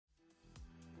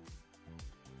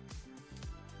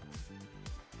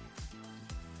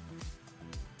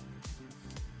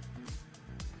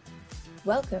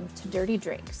Welcome to Dirty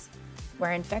Drinks,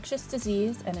 where infectious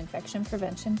disease and infection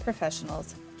prevention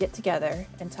professionals get together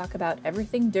and talk about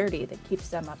everything dirty that keeps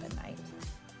them up at night.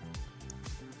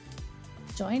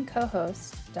 Join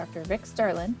co-hosts Dr. Rick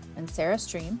Starlin and Sarah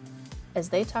Stream as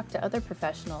they talk to other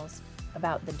professionals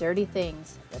about the dirty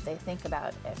things that they think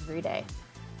about every day.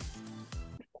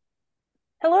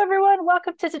 Hello, everyone.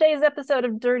 Welcome to today's episode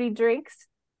of Dirty Drinks.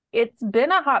 It's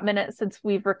been a hot minute since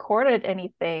we've recorded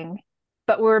anything,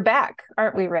 but we're back,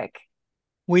 aren't we, Rick?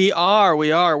 We are.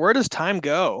 Where does time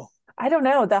go? I don't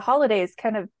know. The holidays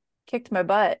kind of kicked my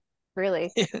butt,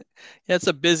 really. It's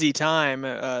a busy time.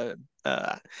 I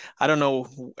don't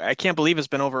know. I can't believe it's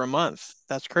been over a month.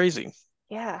 That's crazy.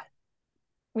 Yeah.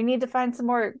 We need to find some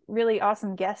more really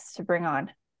awesome guests to bring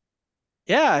on.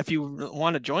 Yeah, if you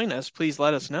want to join us, please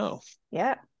let us know.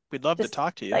 Yeah. We'd love to Just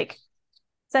talk to you.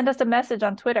 Send us a message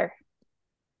on Twitter.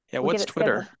 Yeah, We'll what's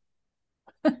Twitter?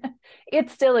 It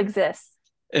still exists.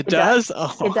 It does?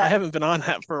 Oh, it does. I haven't been on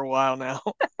that for a while now.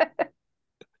 But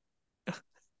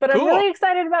cool. I'm really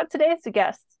excited about today's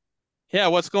guest. Yeah,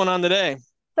 what's going on today?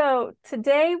 So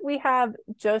today we have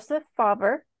Joseph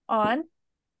Faber on,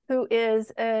 who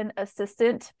is an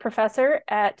assistant professor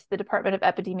at the Department of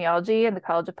Epidemiology in the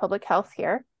College of Public Health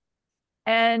here.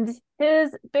 And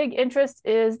his big interest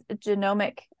is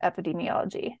genomic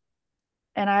epidemiology.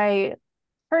 And I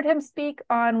heard him speak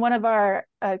on one of our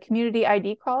community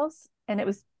ID calls, and it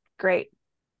was great.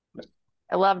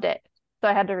 I loved it. So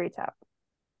I had to reach out.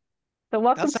 So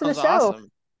welcome to the show. Awesome.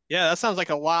 Yeah, that sounds like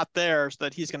a lot there, so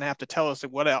that he's going to have to tell us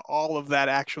what all of that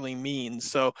actually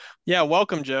means. So yeah,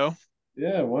 welcome, Joe.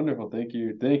 Yeah, wonderful. Thank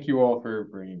you. Thank you all for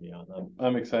bringing me on.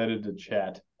 I'm excited to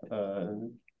chat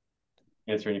and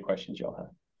answer any questions y'all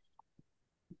have.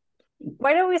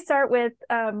 Why don't we start with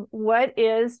what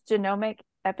is genomic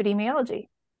epidemiology?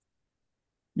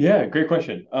 Yeah, great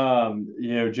question.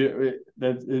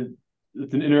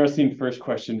 It's an interesting first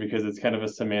question because it's kind of a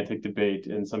semantic debate,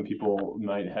 and some people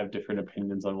might have different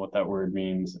opinions on what that word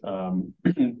means. But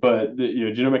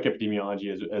genomic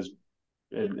epidemiology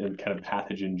and kind of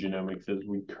pathogen genomics as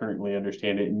we currently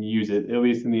understand it and use it, at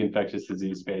least in the infectious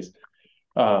disease space,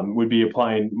 would be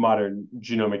applying modern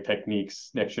genomic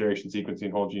techniques, next generation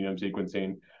sequencing, whole genome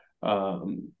sequencing,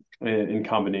 in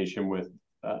combination with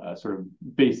sort of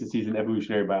bases in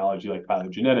evolutionary biology like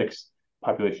phylogenetics,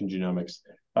 population genomics,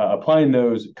 applying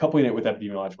those, coupling it with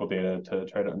epidemiological data to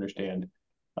try to understand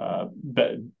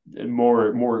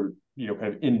more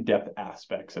kind of in-depth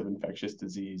aspects of infectious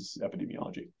disease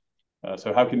epidemiology.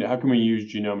 So how can we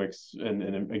use genomics?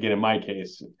 And again, in my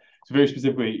case, so very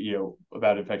specifically,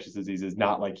 about infectious diseases,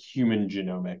 not like human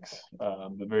genomics,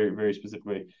 but very, very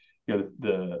specifically,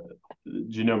 the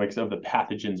genomics of the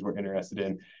pathogens we're interested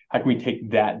in. How can we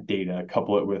take that data,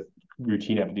 couple it with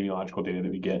routine epidemiological data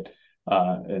that we get,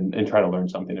 and try to learn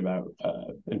something about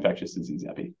infectious disease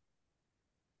epi?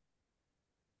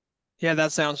 Yeah,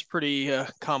 that sounds pretty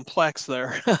complex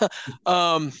there.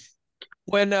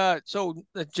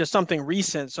 Just something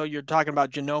recent. So you're talking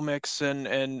about genomics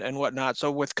and whatnot.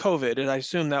 So with COVID, and I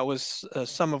assume that was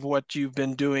some of what you've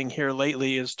been doing here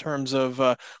lately, is terms of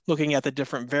looking at the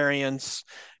different variants,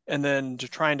 and then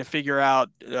trying to figure out,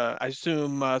 I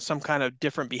assume, some kind of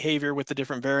different behavior with the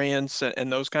different variants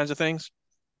and those kinds of things.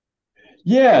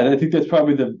 Yeah, I think that's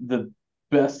probably the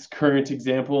best current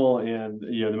example, and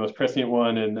the most prescient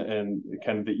one, and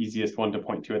kind of the easiest one to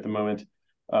point to at the moment.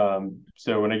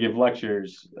 So when I give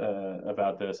lectures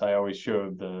about this, I always show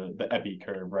the epi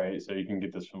curve, right? So you can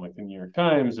get this from like the New York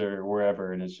Times or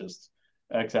wherever, and it's just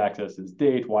x-axis is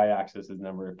date, y-axis is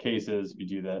number of cases. We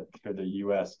do that for the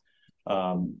U.S.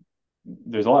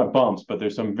 There's a lot of bumps, but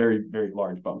there's some very, very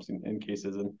large bumps in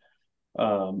cases. And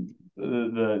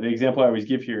the example I always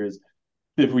give here is,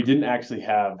 if we didn't actually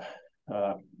have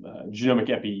genomic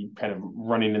epi kind of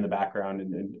running in the background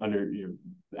and under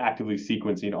actively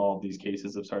sequencing all of these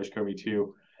cases of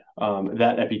SARS-CoV-2,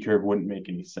 that epi curve wouldn't make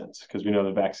any sense, because we know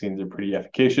the vaccines are pretty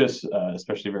efficacious,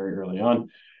 especially very early on.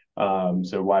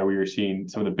 So why we were seeing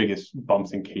some of the biggest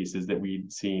bumps in cases that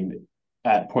we'd seen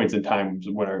at points in time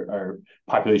when our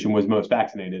population was most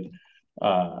vaccinated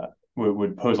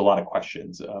would pose a lot of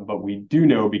questions. But we do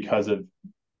know, because of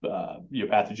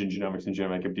pathogen genomics and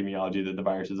genomic epidemiology, that the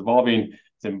virus is evolving.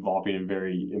 It's evolving in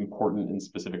very important and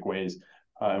specific ways,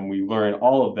 and we learn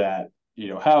all of that.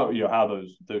 How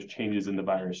those changes in the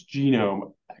virus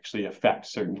genome actually affect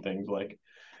certain things like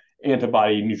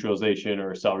antibody neutralization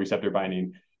or cell receptor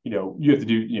binding. You have to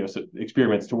do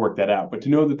experiments to work that out. But to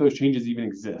know that those changes even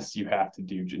exist, you have to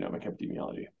do genomic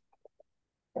epidemiology.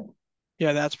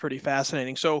 Yeah, that's pretty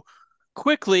fascinating. So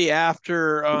quickly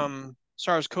after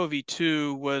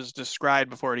SARS-CoV-2 was described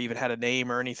before it even had a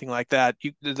name or anything like that,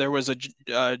 there was a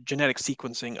genetic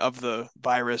sequencing of the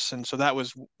virus, and so that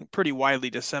was pretty widely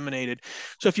disseminated.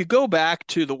 So if you go back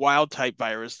to the wild type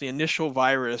virus, the initial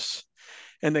virus,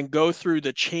 and then go through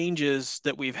the changes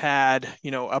that we've had,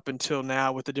 up until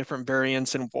now with the different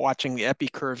variants and watching the epi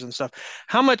curves and stuff,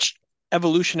 how much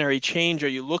evolutionary change are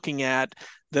you looking at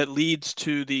that leads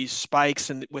to these spikes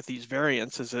and with these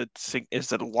variants? Is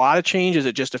it a lot of change? Is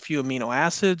it just a few amino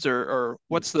acids, or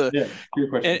what's the good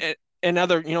question. And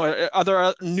other, are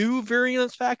there new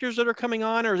virulence factors that are coming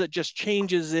on, or is it just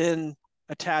changes in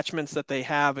attachments that they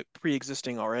have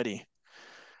pre-existing already?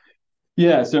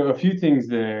 Yeah, so a few things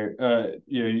there.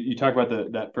 You talk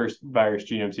about that first virus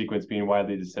genome sequence being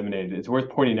widely disseminated. It's worth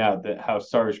pointing out that how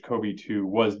SARS-CoV-2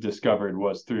 was discovered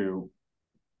was through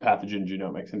pathogen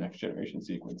genomics and next generation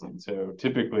sequencing. So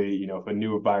typically, if a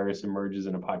new virus emerges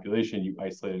in a population, you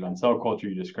isolate it on cell culture,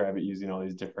 you describe it using all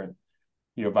these different,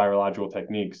 virological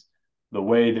techniques. The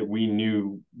way that we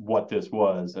knew what this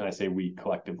was, and I say we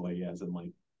collectively, as in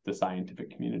like the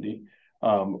scientific community,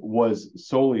 was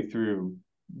solely through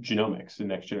genomics and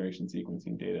next generation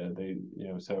sequencing data.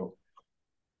 So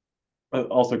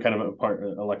also kind of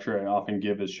a lecture I often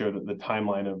give is show that the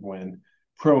timeline of when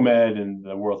ProMed and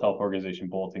the World Health Organization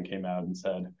bulletin came out and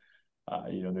said,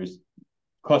 there's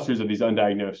clusters of these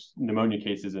undiagnosed pneumonia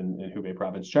cases in Hubei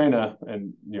province, China,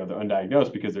 and they're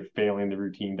undiagnosed because they're failing the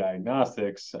routine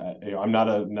diagnostics. I'm not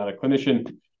a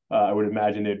clinician. I would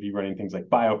imagine they'd be running things like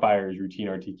biofires, routine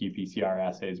RT-qPCR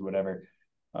assays, whatever,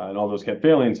 and all those kept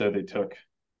failing. So they took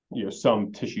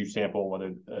some tissue sample, whether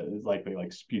it's likely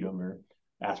like sputum or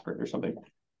aspirin or something,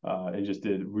 and just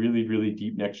did really, really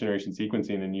deep next generation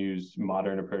sequencing and used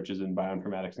modern approaches in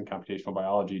bioinformatics and computational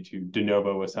biology to de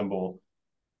novo assemble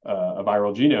a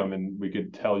viral genome. And we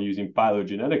could tell using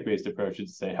phylogenetic based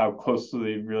approaches to say how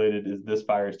closely related is this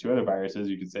virus to other viruses.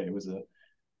 You could say it was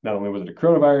not only was it a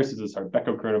coronavirus, is it a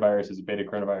Sarbeco coronavirus, is it beta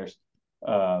coronavirus,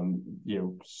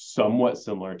 somewhat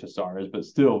similar to SARS, but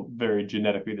still very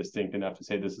genetically distinct enough to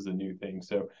say this is a new thing.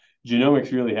 So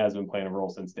genomics really has been playing a role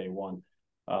since day one.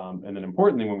 And then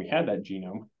importantly, when we had that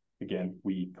genome, again,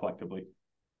 we collectively,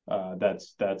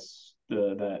 that's the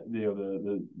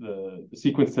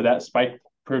sequence to that spike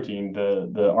protein,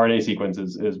 the RNA sequence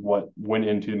is what went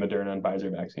into the Moderna and Pfizer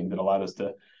vaccine that allowed us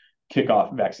to kick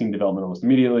off vaccine development almost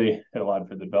immediately. It allowed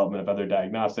for the development of other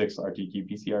diagnostics,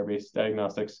 RT-qPCR based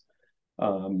diagnostics,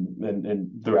 and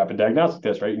the rapid diagnostic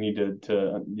test, right? You need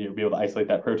to be able to isolate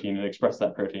that protein and express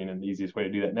that protein. And the easiest way to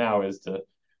do that now is to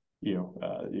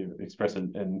express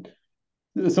it in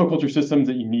the cell culture systems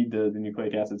that you need the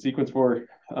nucleic acid sequence for.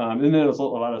 And then it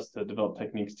allowed us to develop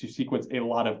techniques to sequence a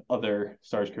lot of other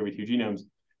SARS-CoV-2 genomes.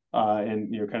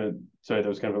 Sorry, that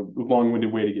was kind of a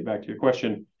long-winded way to get back to your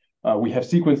question. We have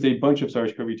sequenced a bunch of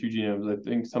SARS-CoV-2 genomes. I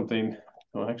think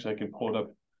actually I can pull it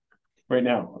up right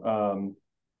now.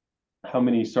 How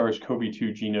many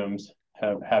SARS-CoV-2 genomes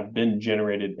have been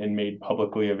generated and made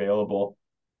publicly available?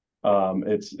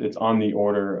 It's on the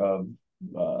order of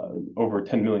over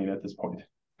 10 million at this point.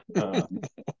 Wow.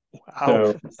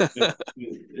 So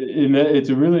it's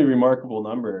a really remarkable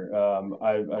number.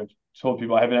 I've told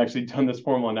people I haven't actually done this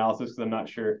formal analysis because I'm not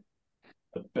sure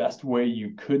the best way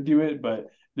you could do it,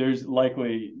 but there's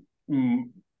likely,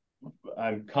 I'm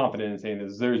confident in saying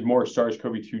this, there's more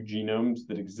SARS-CoV-2 genomes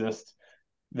that exist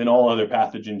than all other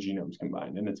pathogen genomes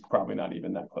combined, and it's probably not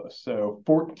even that close. So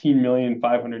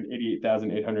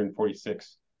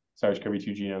 14,588,846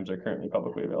 SARS-CoV-2 genomes are currently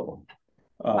publicly available.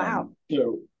 Wow.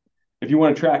 So if you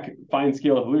want to track fine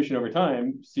scale evolution over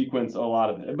time, sequence a lot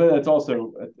of it. But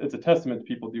it's a testament to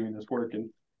people doing this work and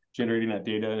generating that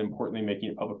data, and importantly,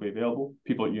 making it publicly available.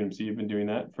 People at UMC have been doing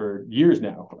that for years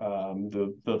now.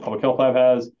 The Public Health Lab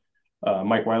has,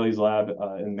 Mike Wiley's lab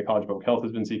in the College of Public Health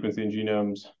has been sequencing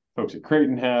genomes. Folks at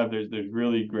Creighton have. There's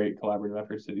really great collaborative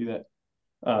efforts to do that.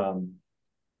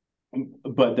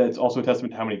 But that's also a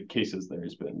testament to how many cases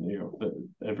there's been.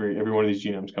 Every one of these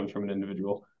genomes comes from an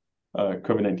individual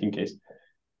COVID-19 case.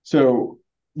 So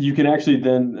you can actually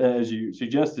then, as you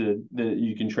suggested, that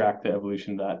you can track the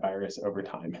evolution of that virus over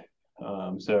time.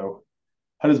 So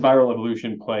how does viral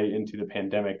evolution play into the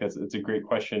pandemic? It's a great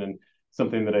question, and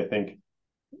something that I think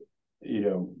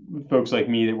folks like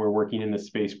me that were working in this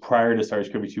space prior to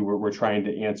SARS-CoV-2 we're trying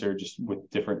to answer just with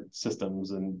different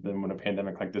systems. And then when a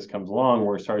pandemic like this comes along,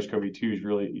 where SARS-CoV-2 has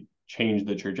really changed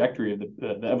the trajectory of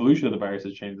the evolution of the virus,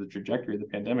 has changed the trajectory of the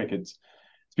pandemic, it's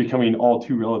becoming all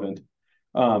too relevant.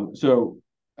 So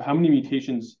how many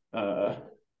mutations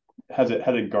has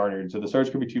it garnered? So the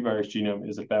SARS-CoV-2 virus genome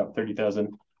is about 30,000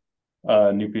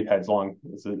 nucleotides long.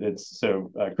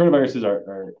 Coronaviruses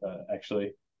are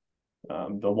actually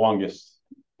the longest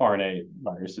RNA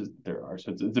viruses there are.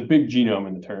 So it's a big genome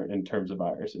in terms of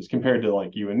viruses compared to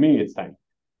like you and me, it's tiny.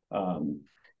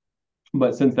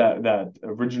 But since that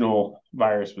original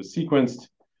virus was sequenced,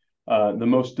 the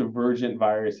most divergent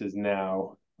viruses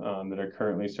now that are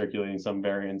currently circulating, some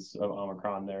variants of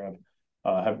Omicron thereof,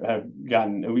 have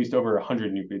gotten at least over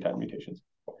 100 nucleotide mutations,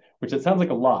 which it sounds like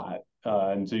a lot.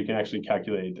 And so you can actually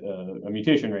calculate a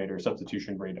mutation rate or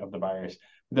substitution rate of the virus.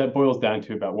 That boils down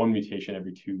to about one mutation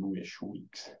every 2-ish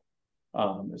weeks.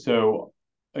 So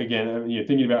again, you're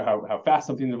thinking about how fast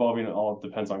something's evolving, it all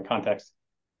depends on context.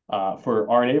 For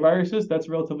RNA viruses, that's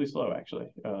relatively slow, actually.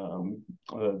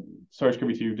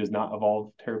 SARS-CoV-2 does not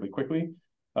evolve terribly quickly.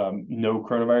 No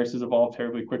coronaviruses evolve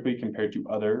terribly quickly compared to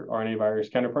other RNA virus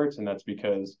counterparts, and that's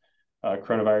because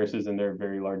coronaviruses in their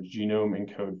very large genome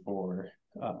encode for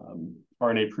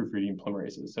RNA proofreading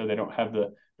polymerases. So they're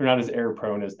not as error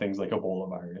prone as things like Ebola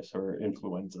virus or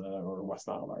influenza or West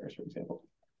Nile virus, for example.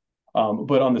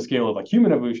 But on the scale of like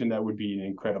human evolution, that would be an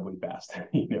incredibly fast,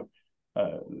 thing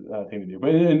to do.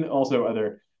 But and also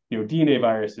other, DNA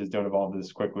viruses don't evolve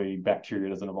this quickly. Bacteria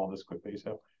doesn't evolve this quickly.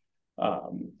 So,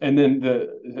 and then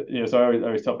so I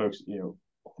always tell folks,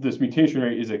 this mutation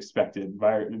rate is expected.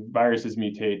 Viruses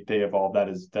mutate, they evolve. That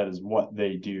is what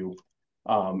they do.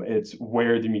 It's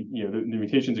where the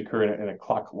mutations occur in a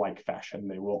clock-like fashion.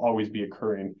 They will always be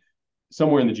occurring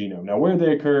somewhere in the genome. Now, where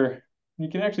they occur, you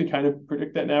can actually kind of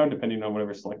predict that now, depending on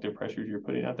whatever selective pressures you're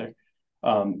putting out there.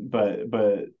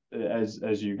 But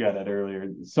as you got at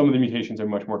earlier, some of the mutations are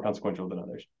much more consequential than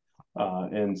others.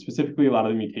 And specifically, a lot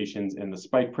of the mutations in the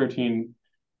spike protein,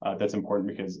 that's important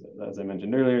because, as I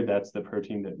mentioned earlier, that's the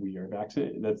protein that we are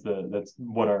vaccinated. That's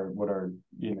what our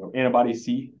antibodies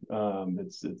see.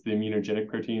 It's the immunogenic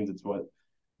proteins. It's what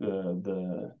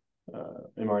the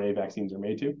mRNA vaccines are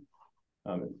made to.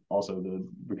 Also, the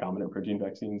recombinant protein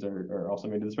vaccines are also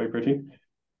made to the spike protein.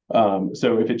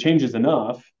 So if it changes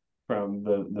enough from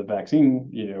the vaccine,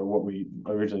 what we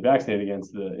originally vaccinated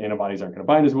against, the antibodies aren't going to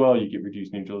bind as well. You get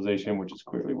reduced neutralization, which is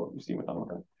clearly what we've seen with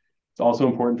Omicron. It's also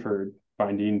important for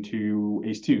binding to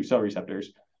ACE2 cell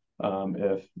receptors.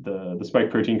 If the spike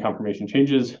protein conformation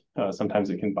changes, sometimes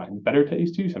it can bind better to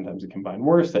ACE2, sometimes it can bind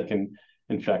worse. That can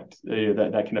infect,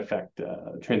 that can affect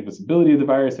transmissibility of the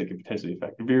virus. That could potentially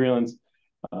affect virulence.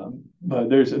 But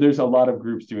there's a lot of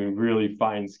groups doing really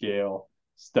fine scale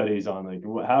studies on like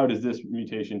how does this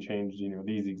mutation change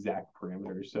these exact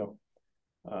parameters. So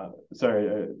sorry,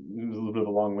 it was a little bit of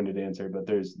a long-winded answer, but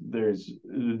there's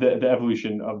the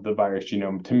evolution of the virus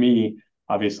genome. To me,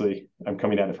 obviously, I'm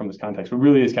coming at it from this context, but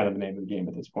really is kind of the name of the game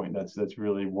at this point. That's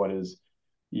really what is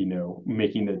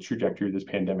making the trajectory of this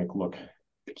pandemic look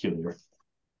peculiar.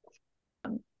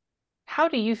 How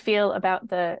do you feel about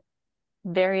the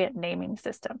variant naming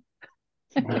system?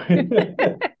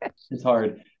 It's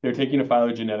hard. They're taking a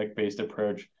phylogenetic-based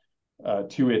approach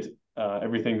to it.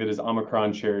 Everything that is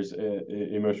Omicron shares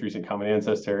a most recent common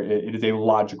ancestor. It is a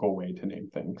logical way to name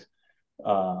things.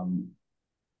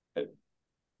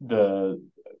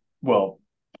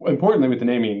 Importantly with the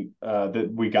naming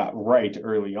that we got right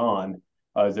early on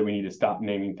is that we need to stop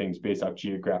naming things based off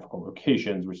geographical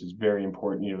locations, which is very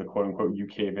important. The quote unquote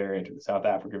UK variant or the South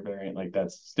Africa variant, like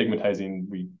that's stigmatizing.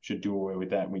 We should do away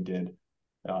with that, and we did.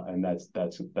 And that's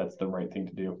the right thing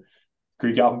to do.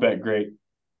 Greek alphabet, great.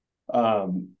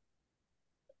 You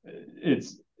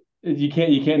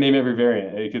can't name every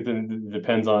variant because then it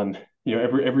depends on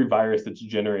every virus that's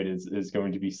generated is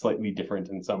going to be slightly different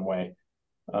in some way.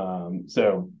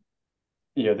 So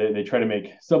they try to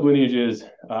make sublineages.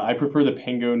 I prefer the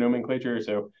Pango nomenclature.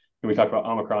 So when we talk about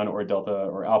Omicron or Delta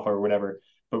or Alpha or whatever,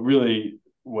 but really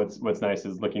what's nice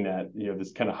is looking at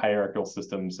this kind of hierarchical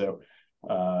system. So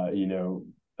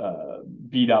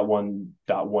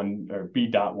B.1.1 or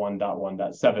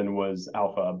B.1.1.7 was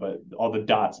alpha, but all the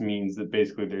dots means that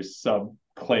basically there's sub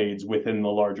clades within the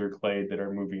larger clade that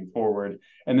are moving forward,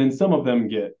 and then some of them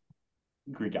get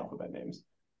Greek alphabet names.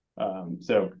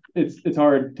 So it's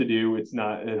hard to do. It's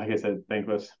not, like I said,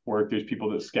 thankless work. There's people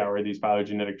that scour these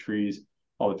phylogenetic trees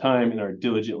all the time and are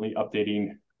diligently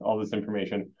updating all this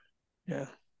information.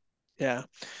 Yeah.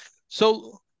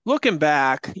 So looking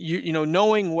back,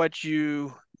 knowing what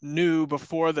you knew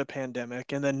before the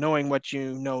pandemic and then knowing what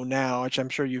you know now, which I'm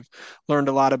sure you've learned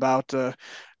a lot about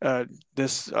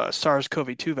this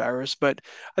SARS-CoV-2 virus, but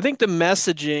I think the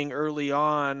messaging early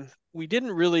on, we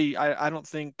didn't really, I don't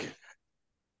think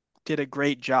did a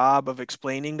great job of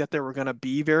explaining that there were going to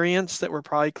be variants that were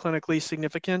probably clinically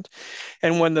significant.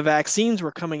 And when the vaccines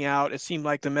were coming out, it seemed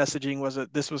like the messaging was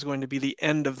that this was going to be the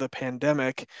end of the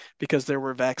pandemic because there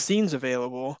were vaccines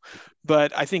available.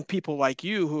 But I think people like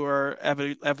you who are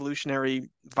evolutionary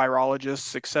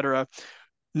virologists, et cetera,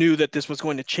 knew that this was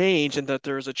going to change and that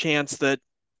there was a chance that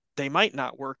they might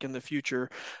not work in the future.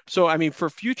 So, I mean, for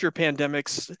future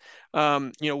pandemics,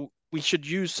 we should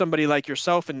use somebody like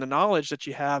yourself and the knowledge that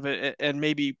you have and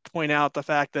maybe point out the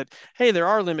fact that, hey, there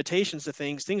are limitations to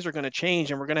things. Things are going to change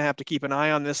and we're going to have to keep an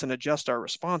eye on this and adjust our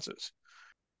responses.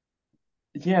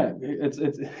 Yeah,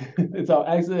 it's all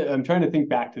actually, I'm trying to think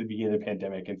back to the beginning of the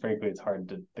pandemic, and frankly, it's hard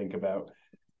to think about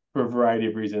for a variety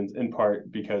of reasons, in part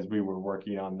because we were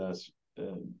working on this,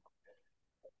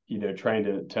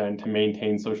 trying to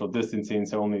maintain social distancing,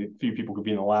 so only a few people could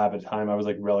be in the lab at a time. I was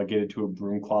like relegated to a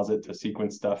broom closet to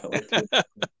sequence stuff at like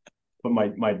but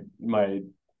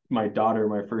my daughter,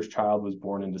 my first child, was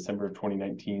born in December of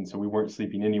 2019, so we weren't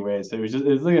sleeping anyway. So it was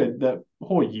like that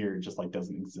whole year just like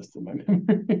doesn't exist in my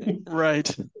memory. Right.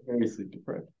 Very sleep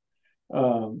deprived.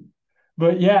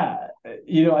 But yeah,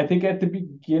 I think at the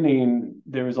beginning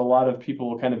there was a lot of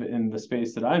people kind of in the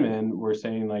space that I'm in were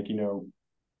saying like, you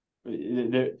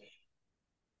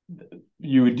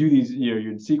would do these,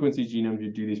 you'd sequence these genomes,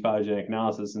 you'd do these phylogenetic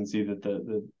analysis and see that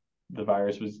the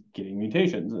virus was getting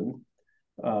mutations.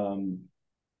 And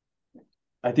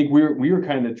I think we were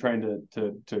kind of trying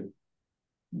to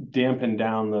dampen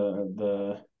down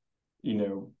the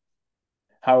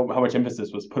how much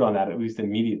emphasis was put on that, at least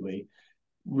immediately,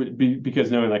 because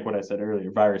knowing, like what I said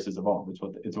earlier, viruses evolve.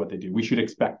 It's what they do. We should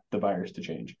expect the virus to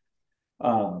change.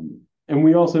 And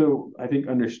we also, I think,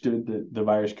 understood that the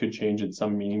virus could change in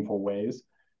some meaningful ways.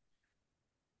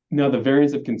 Now, the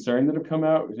variants of concern that have come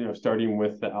out, starting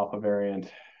with the Alpha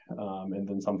variant, and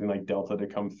then something like Delta to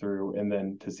come through, and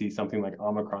then to see something like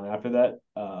Omicron after that,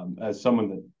 as someone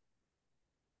that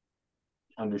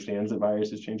understands that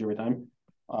viruses change every time,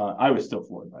 I was still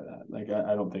floored by that. Like,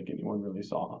 I don't think anyone really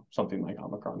saw something like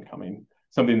Omicron coming,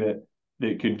 something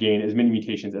that could gain as many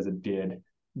mutations as it did,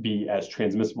 be as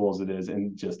transmissible as it is,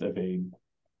 and just evade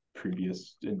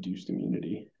previous induced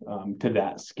immunity to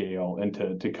that scale, and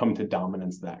to come to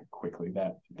dominance that quickly.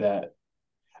 That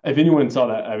if anyone saw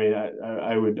that, I mean,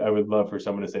 I would love for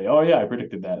someone to say, "Oh yeah, I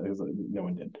predicted that," because no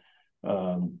one did.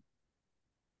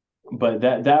 But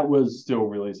that was still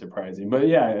really surprising. But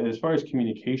yeah, as far as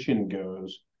communication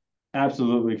goes,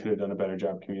 absolutely could have done a better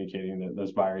job communicating that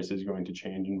this virus is going to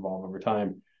change and evolve over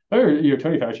time. Tony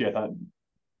Fauci, I thought,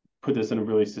 put this in a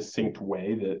really succinct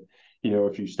way that,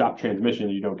 if you stop transmission,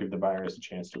 you don't give the virus a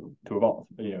chance to evolve.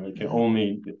 It can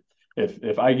only,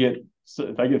 if I get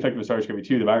infected with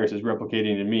SARS-CoV-2, the virus is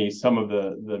replicating in me. Some of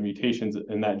the mutations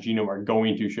in that genome are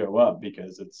going to show up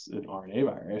because it's an RNA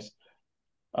virus.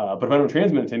 But if I don't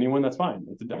transmit it to anyone, that's fine.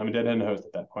 I'm a dead end host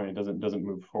at that point. It doesn't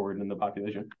move forward in the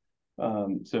population.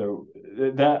 So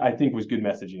that, I think, was good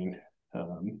messaging.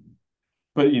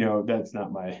 But that's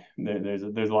not my. There's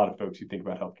a lot of folks who think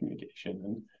about health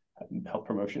communication and health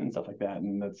promotion and stuff like that,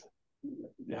 and that's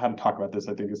how to talk about this,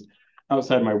 I think, is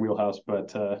outside my wheelhouse.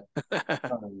 But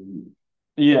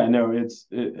yeah, no, it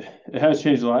has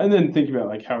changed a lot. And then thinking about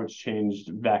like how it's changed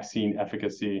vaccine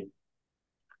efficacy,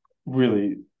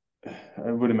 really,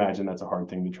 I would imagine that's a hard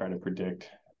thing to try to predict.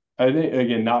 I think,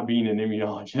 again, not being an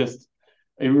immunologist,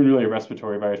 I'm really a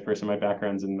respiratory virus person. My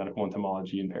background's in medical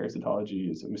entomology and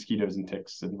parasitology, is mosquitoes and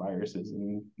ticks and viruses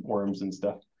and worms and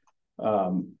stuff.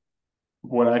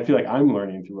 What I feel like I'm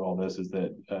learning through all this is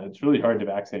that it's really hard to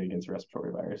vaccinate against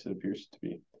respiratory virus. It appears to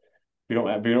be. We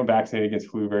don't vaccinate against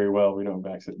flu very well. We don't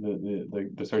vaccinate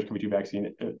the SARS-CoV-2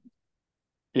 vaccine.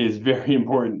 Is very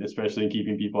important, especially in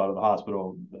keeping people out of the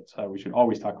hospital. That's how we should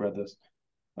always talk about this.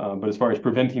 But as far as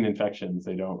preventing infections,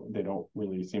 they don't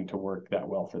really seem to work that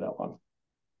well for that long.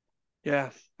 Yeah,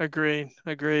 agreed.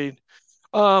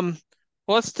 Well,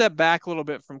 let's step back a little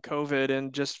bit from COVID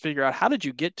and just figure out, how did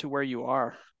you get to where you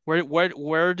are?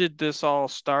 Where did this all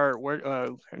start?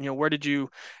 Where did you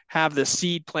have the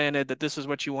seed planted that this is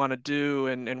what you want to do,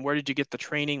 and where did you get the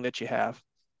training that you have?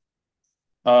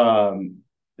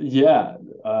 Yeah,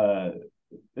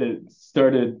 it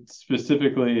started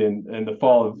specifically in the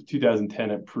fall of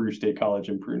 2010 at Peru State College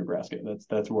in Peru, Nebraska.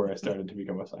 That's where I started to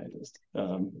become a scientist.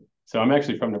 So I'm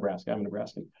actually from Nebraska. I'm a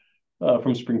Nebraskan,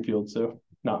 from Springfield, so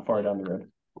not far down the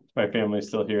road. My family's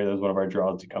still here. That was one of our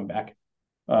draws to come back.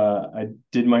 I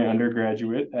did my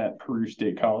undergraduate at Peru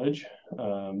State College,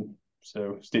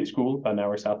 so state school, about an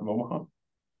hour south of Omaha.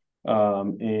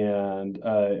 And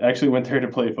I actually went there to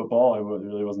play football. I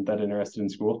really wasn't that interested in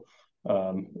school.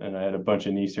 And I had a bunch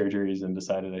of knee surgeries and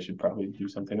decided I should probably do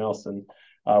something else. And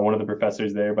one of the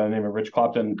professors there by the name of Rich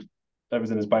Clopton, I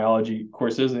was in his biology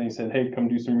courses, and he said, "Hey, come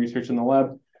do some research in the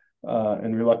lab."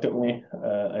 And reluctantly,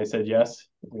 I said yes,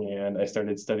 and I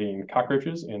started studying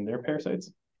cockroaches and their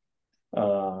parasites.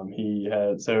 He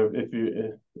had, so if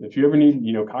you ever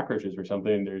need cockroaches or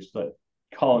something, there's like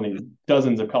colonies,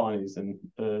 dozens of colonies in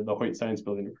the Hoyt Science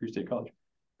Building at Peru State College.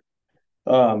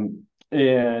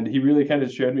 And he really kind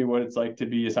of showed me what it's like to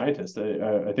be a scientist.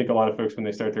 I think a lot of folks, when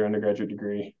they start their undergraduate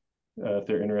degree, if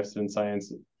they're interested in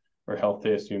science or health,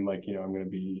 they assume like, I'm going to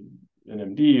be an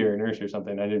MD or a nurse or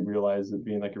something. I didn't realize that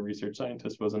being like a research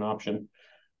scientist was an option.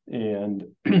 And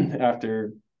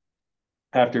after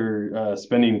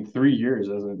spending 3 years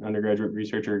as an undergraduate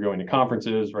researcher, going to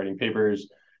conferences, writing papers,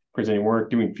 presenting work,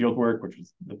 doing field work, which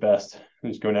was the best,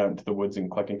 just going out into the woods and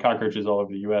collecting cockroaches all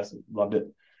over the US, loved it.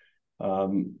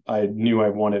 I knew I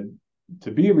wanted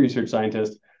to be a research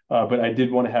scientist, but I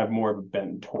did want to have more of a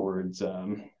bent towards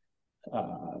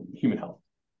human health.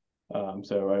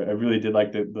 So I really did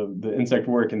like the insect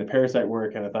work and the parasite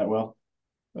work, and I thought, well,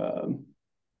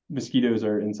 mosquitoes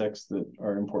are insects that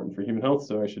are important for human health,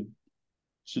 so I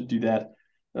should do that.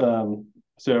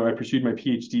 So I pursued my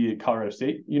PhD at Colorado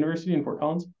State University in Fort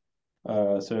Collins.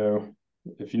 So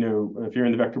if you're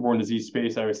in the vector-borne disease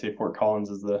space, I would say Fort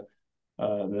Collins is the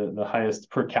highest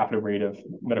per capita rate of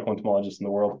medical entomologists in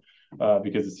the world,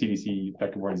 because the CDC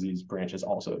vector-borne disease branch is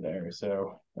also there.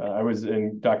 So I was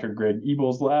in Dr. Greg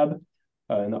Ebel's lab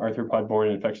in the arthropod-borne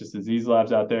infectious disease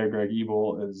labs out there. Greg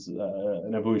Ebel is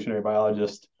an evolutionary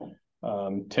biologist,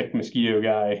 tick mosquito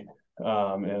guy,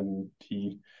 and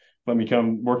he let me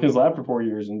come work in his lab for 4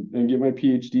 years and get my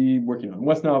PhD working on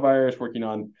West Nile virus, working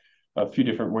on a few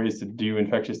different ways to do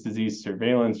infectious disease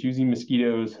surveillance using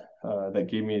mosquitoes. That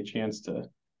gave me a chance to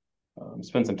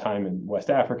spend some time in West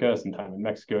Africa, some time in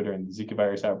Mexico during the Zika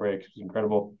virus outbreak, which was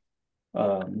incredible.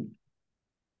 So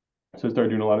I started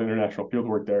doing a lot of international field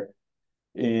work there.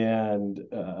 And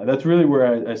that's really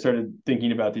where I started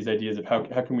thinking about these ideas of how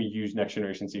can we use next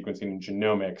generation sequencing and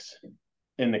genomics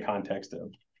in the context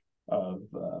of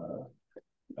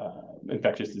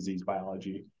infectious disease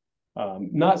biology.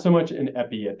 Not so much in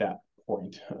epi at that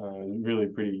point. Really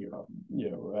pretty,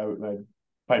 I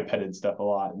pipetted stuff a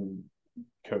lot and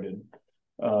coded.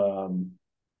 But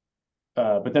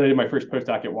then I did my first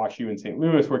postdoc at WashU in St.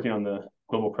 Louis, working on the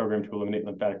global program to eliminate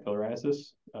lymphatic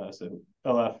filariasis. So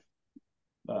LF,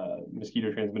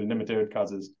 mosquito-transmitted nematode,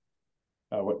 causes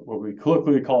what we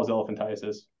colloquially call as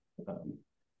elephantiasis.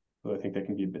 Though I think that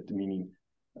can be a bit demeaning.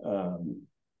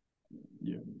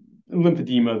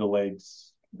 Lymphedema, the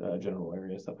legs, genital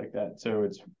area, stuff like that. So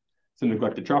it's a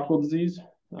neglected tropical disease.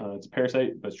 It's a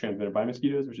parasite, but it's transmitted by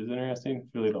mosquitoes, which is interesting.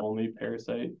 It's really the only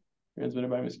parasite transmitted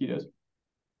by mosquitoes.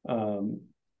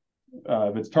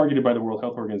 But it's targeted by the World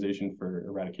Health Organization for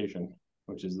eradication,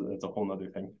 that's a whole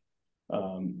nother thing.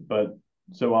 But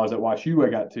so while I was at WashU, I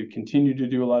got to continue to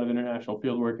do a lot of international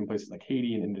field work in places like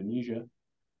Haiti and Indonesia.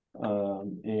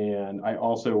 And I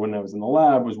also, when I was in the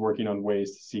lab, was working on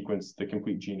ways to sequence the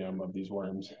complete genome of these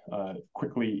worms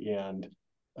quickly and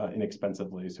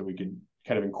inexpensively, so we could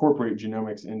kind of incorporate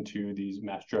genomics into these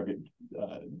mass drug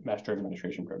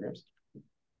administration programs.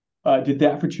 Did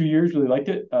that for 2 years, really liked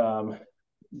it,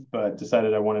 but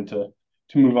decided I wanted to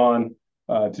move on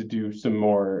to do some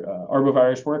more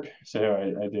arbovirus work. So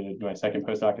I did my second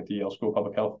postdoc at the Yale School of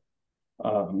Public Health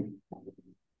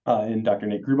in Dr.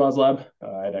 Nate Grubau's lab.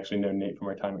 I'd actually known Nate from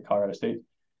our time at Colorado State.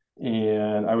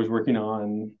 And I was working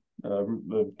on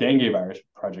the dengue virus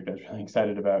project. I was really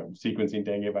excited about sequencing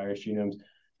dengue virus genomes.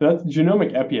 So that's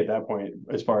genomic epi at that point,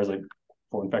 as far as like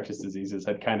for infectious diseases,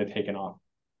 had kind of taken off.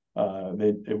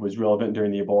 It was relevant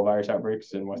during the Ebola virus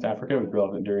outbreaks in West Africa. It was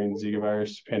relevant during Zika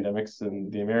virus pandemics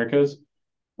in the Americas.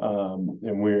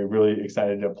 And we were really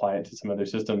excited to apply it to some other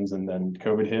systems, and then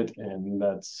COVID hit, and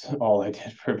that's all I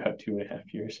did for about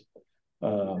 2.5 years.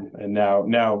 And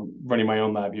now running my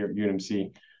own lab here at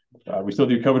UNMC. We still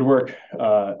do COVID work,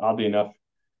 oddly enough.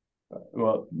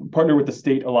 Partner with the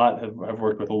state a lot. Have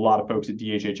worked with a lot of folks at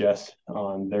DHHS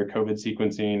on their COVID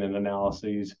sequencing and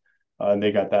analyses, and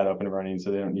they got that up and running,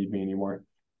 so they don't need me anymore.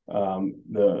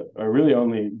 The really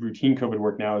only routine COVID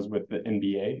work now is with the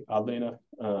NBA, oddly enough.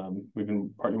 We've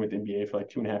been partnering with the NBA for like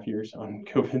 2.5 years on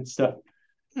COVID stuff.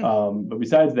 But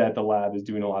besides that, the lab is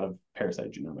doing a lot of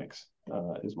parasite genomics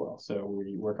as well. So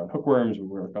we work on hookworms, we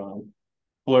work on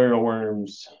filarial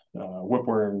worms,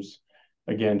 whipworms,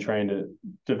 again, trying to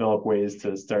develop ways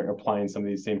to start applying some of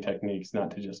these same techniques, not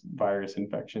to just virus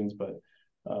infections, but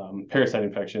parasite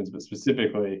infections, but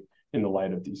specifically in the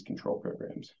light of these control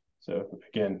programs. So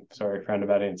again, sorry,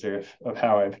 roundabout answer of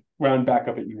how I've wound back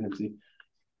up at UNMC.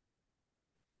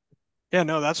 Yeah,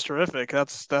 no, that's terrific.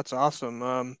 That's awesome.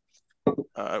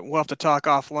 We'll have to talk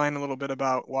offline a little bit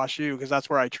about WashU because that's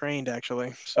where I trained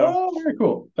actually. So Oh, very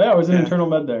cool. Yeah, I was in yeah, internal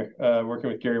med there, working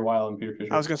with Gary Weil and Peter I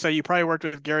Fisher. was gonna say you probably worked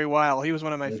with Gary Weil. He was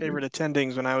one of my favorite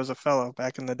attendings when I was a fellow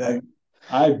back in the day.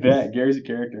 I bet Gary's a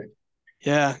character.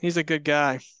 Yeah, he's a good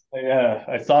guy.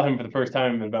 I saw him for the first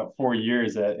time in about 4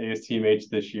 years at ASTMH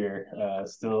this year.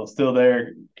 Still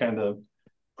there, kind of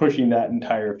pushing that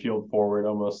entire field forward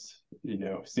almost,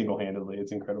 single-handedly.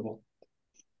 It's incredible.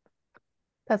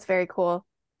 That's very cool.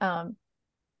 It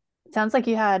sounds like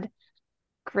you had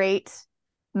great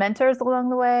mentors along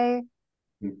the way,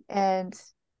 and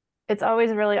it's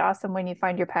always really awesome when you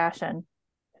find your passion.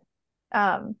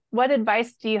 What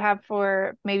advice do you have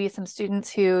for maybe some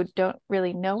students who don't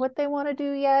really know what they want to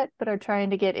do yet, but are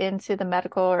trying to get into the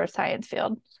medical or science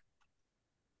field?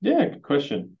 Yeah, good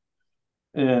question.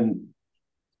 And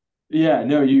yeah,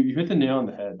 no, you hit the nail on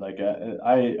the head. Like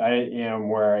I am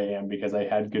where I am because I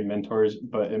had good mentors,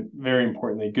 but very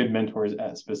importantly, good mentors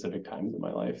at specific times in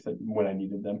my life that when I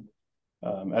needed them.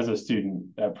 As a student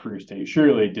at Peru State,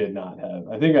 surely did not have.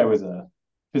 I think I was a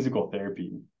physical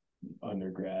therapy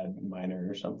undergrad minor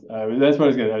or something. That's what I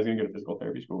was gonna. I was gonna go to physical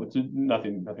therapy school. It's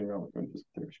nothing wrong with going to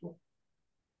physical therapy school.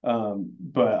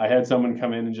 But I had someone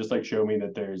come in and just like show me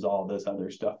that there's all this other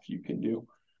stuff you can do.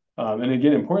 And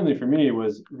again, importantly for me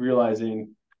was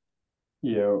realizing,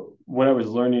 what I was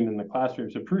learning in the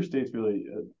classroom. So Peru State's really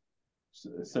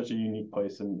such a unique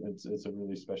place, and it's a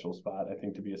really special spot, I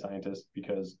think, to be a scientist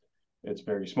because it's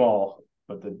very small,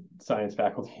 but the science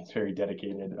faculty is very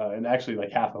dedicated. And actually,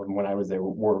 like half of them when I was there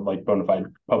were like bona fide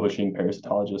publishing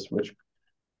parasitologists, which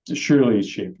surely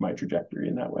shaped my trajectory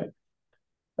in that way.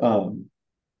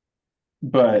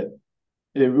 But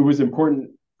it was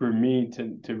important for me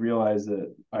to realize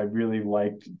that I really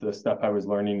liked the stuff I was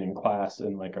learning in class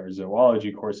and like our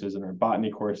zoology courses and our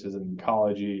botany courses and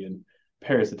ecology and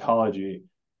parasitology.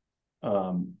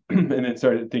 And then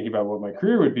started thinking about what my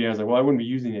career would be. I was like, well, I wouldn't be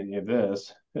using any of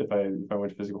this if I went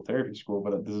to physical therapy school,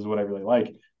 but this is what I really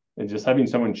like. And just having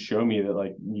someone show me that,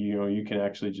 like, you can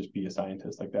actually just be a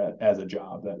scientist like that as a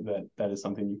job, that is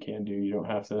something you can do. You don't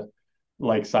have to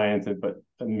like science, but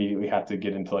immediately have to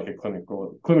get into like a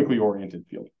clinically oriented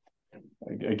field.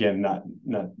 Again, not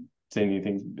saying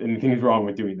anything's wrong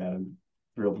with doing that. I'm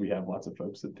thrilled we have lots of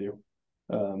folks that do.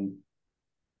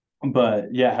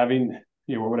 But yeah, having,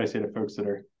 what would I say to folks that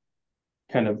are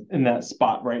kind of in that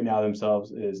spot right now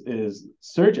themselves is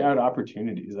search out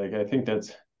opportunities. Like, I think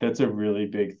that's a really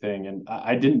big thing. And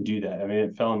I didn't do that. I mean,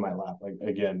 it fell in my lap. Like,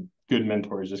 again, good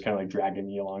mentors just kind of like dragging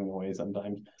me along the way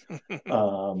sometimes.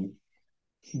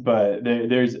 But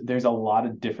there's a lot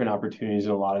of different opportunities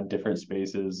in a lot of different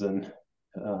spaces. And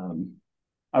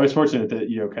I was fortunate that,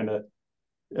 kind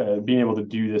of being able to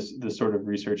do this sort of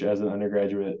research as an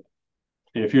undergraduate.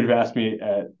 If you'd have asked me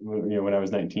when I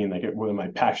was 19, like, what am I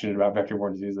passionate about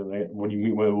vector-borne disease? I'm like, what do you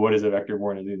mean? What is a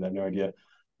vector-borne disease? I have no idea.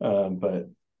 But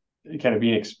kind of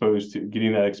being exposed to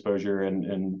getting that exposure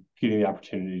and getting the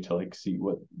opportunity to like see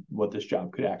what this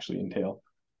job could actually entail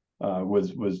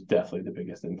was definitely the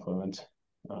biggest influence.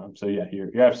 So yeah,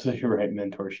 you're absolutely right.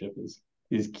 Mentorship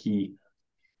is key.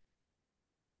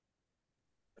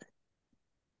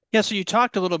 Yeah, so you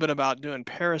talked a little bit about doing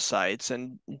parasites,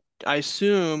 and I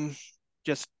assume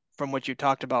just from what you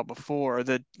talked about before,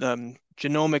 that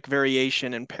genomic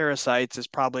variation in parasites is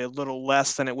probably a little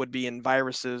less than it would be in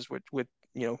viruses with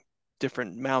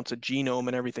different amounts of genome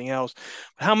and everything else.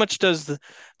 But how much does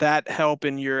that help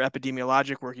in your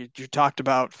epidemiologic work? You talked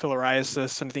about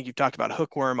filariasis, and I think you talked about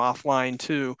hookworm offline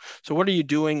too. So what are you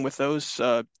doing with those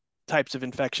types of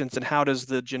infections, and how does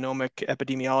the genomic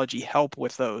epidemiology help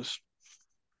with those?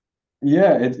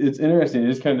 Yeah, it's interesting.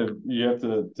 It's kind of, you have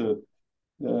to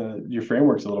your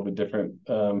framework's a little bit different.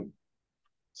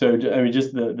 So I mean,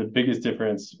 just the biggest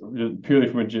difference, purely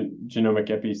from a genomic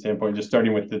epi standpoint, just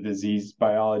starting with the disease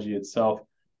biology itself.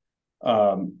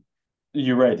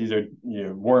 You're right. These are,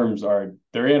 worms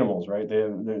they're animals, right?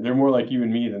 They're more like you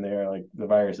and me than they are like the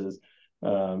viruses.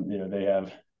 They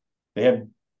have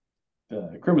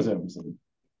chromosomes and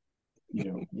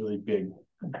really big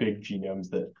genomes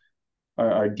that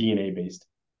are DNA based,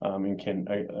 and can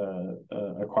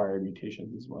acquire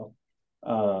mutations as well.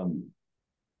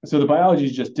 So the biology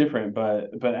is just different, but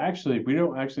actually we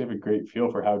don't actually have a great feel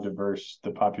for how diverse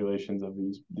the populations of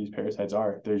these parasites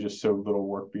are. There's just so little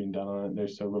work being done on it.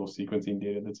 There's so little sequencing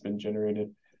data that's been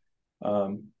generated.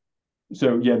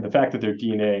 So yeah, the fact that they're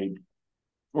DNA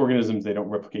organisms, they don't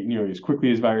replicate nearly as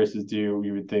quickly as viruses do.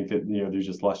 You would think that there's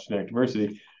just less genetic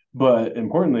diversity. But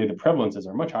importantly, the prevalences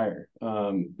are much higher.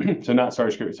 So not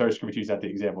SARS-CoV-2 is not the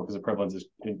example because the prevalence is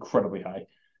incredibly high.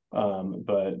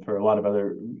 But for a lot of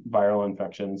other viral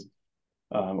infections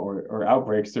or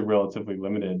outbreaks, they're relatively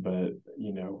limited. But,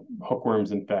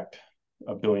 hookworms infect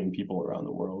 1 billion people around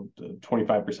the world.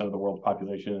 25% of the world's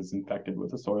population is infected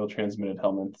with a soil transmitted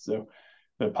helminth. So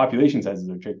the population sizes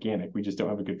are gigantic. We just don't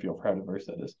have a good feel for how diverse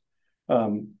that is.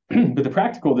 But the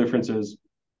practical differences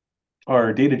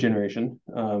are data generation.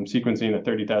 Sequencing a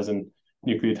 30,000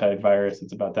 nucleotide virus,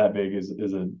 it's about that big, is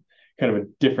a kind of a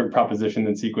different proposition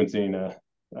than sequencing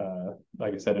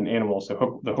like I said, an animal.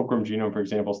 So the hookworm genome, for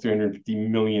example, is 350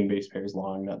 million base pairs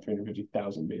long, not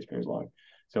 350,000 base pairs long.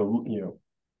 So,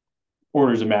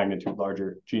 orders of magnitude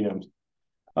larger genomes.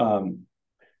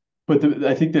 But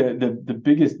I think the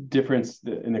biggest difference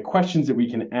in the questions that we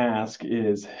can ask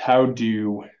is how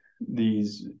do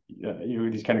these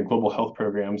these kind of global health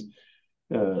programs,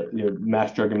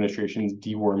 mass drug administrations,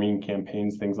 deworming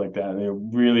campaigns, things like that,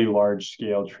 really large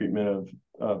scale treatment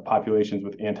of populations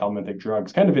with antihelminthic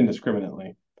drugs, kind of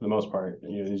indiscriminately for the most part.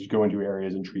 You go into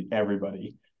areas and treat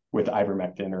everybody with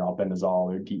ivermectin or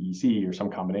albendazole or DEC or some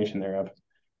combination thereof.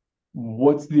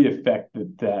 What's the effect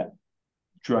that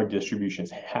drug distribution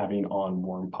is having on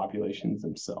worm populations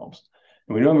themselves?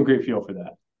 And we don't have a great feel for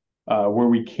that. Where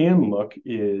we can look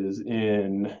is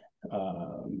in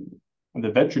the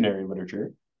veterinary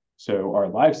literature. So our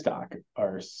livestock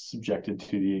are subjected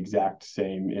to the exact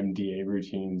same MDA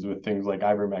routines with things like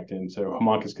ivermectin. So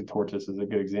Haemonchus contortus is a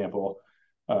good example.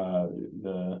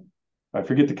 I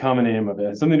forget the common name of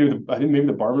it. Something to do with I think maybe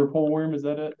the barber pole worm. Is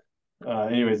that it?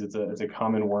 Anyways, it's a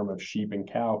common worm of sheep and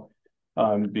cow,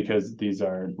 because these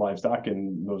are livestock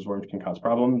and those worms can cause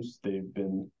problems. They've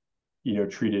been,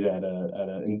 treated at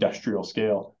an industrial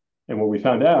scale. And what we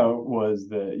found out was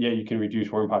that, you can reduce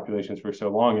worm populations for so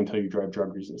long until you drive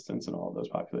drug resistance in all of those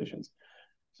populations.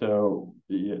 So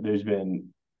there's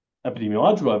been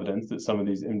epidemiological evidence that some of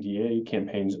these MDA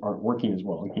campaigns aren't working as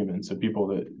well in humans. So people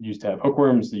that used to have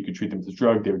hookworms, you could treat them with this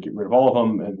drug, they would get rid of all of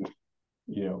them, and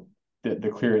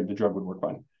the drug would work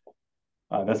fine.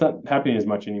 That's not happening as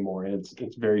much anymore.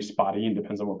 It's very spotty and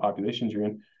depends on what populations you're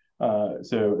in.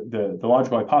 So the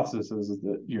logical hypothesis is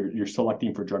that you're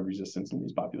selecting for drug resistance in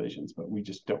these populations, but we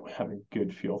just don't have a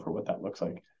good feel for what that looks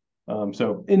like.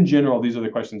 So in general, these are the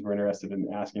questions we're interested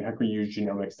in asking. How can we use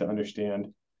genomics to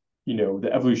understand, the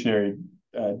evolutionary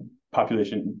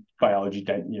population biology,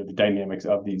 the dynamics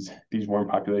of these worm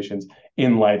populations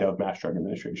in light of mass drug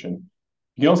administration?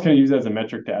 You can also kind of use that as a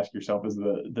metric to ask yourself, is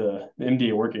the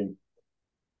MDA working?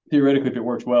 Theoretically, if it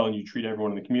works well and you treat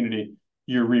everyone in the community,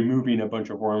 you're removing a bunch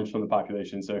of worms from the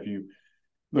population. So if you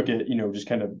look at, just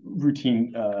kind of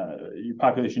routine your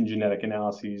population genetic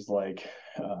analyses like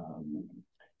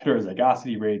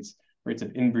heterozygosity rates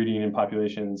of inbreeding in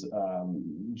populations,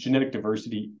 genetic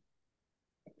diversity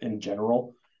in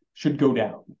general should go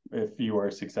down if you are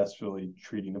successfully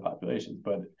treating the populations.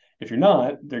 But if you're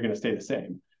not, they're going to stay the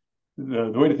same.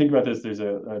 The way to think about this, there's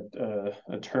a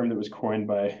term that was coined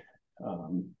by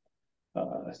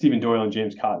Stephen Doyle and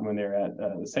James Cotton when they were at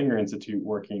the Sanger Institute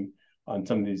working on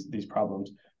some of these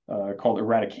problems, called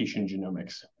eradication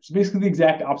genomics. It's basically the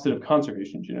exact opposite of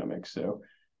conservation genomics. So,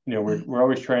 we're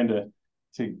always trying to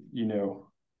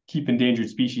keep endangered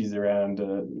species around,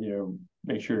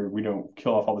 make sure we don't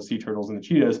kill off all the sea turtles and the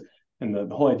cheetahs. And the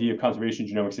whole idea of conservation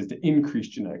genomics is to increase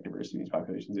genetic diversity in these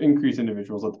populations, increase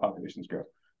individuals, let the populations grow.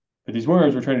 But these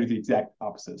worms, we're trying to do the exact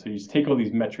opposite. So you just take all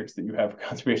these metrics that you have for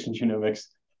conservation genomics,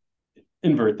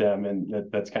 invert them, and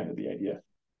that's kind of the idea.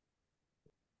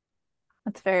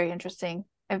 That's very interesting.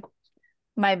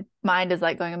 My mind is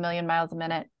like going 1,000,000 miles a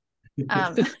minute.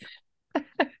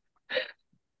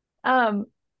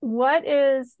 What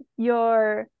is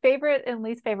your favorite and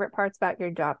least favorite parts about your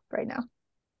job right now?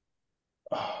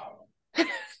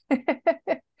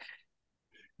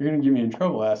 You're going to get me in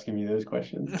trouble asking me those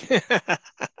questions.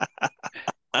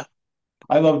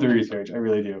 I love the research. I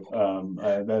really do.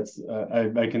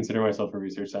 I consider myself a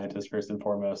research scientist first and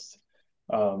foremost.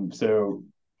 I'm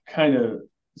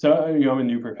a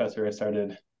new professor. I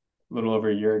started a little over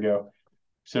a year ago.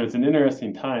 So it's an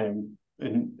interesting time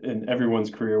in everyone's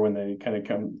career when they kind of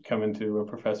come into a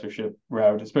professorship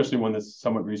route, especially one that's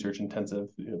somewhat research intensive.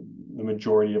 The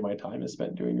majority of my time is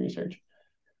spent doing research.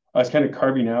 I was kind of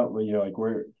carving out, like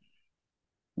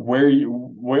what are you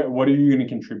going to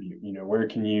contribute? Where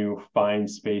can you find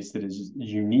space that is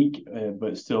unique,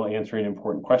 but still answering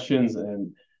important questions,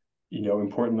 and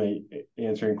importantly,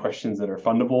 answering questions that are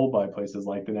fundable by places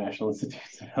like the National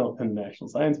Institutes of Health and National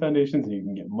Science Foundations, and you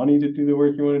can get money to do the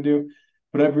work you want to do.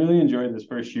 But I've really enjoyed this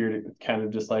first year to kind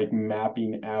of just like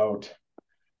mapping out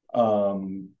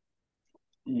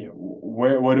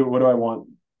what do I want,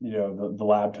 the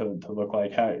lab to look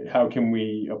like? How can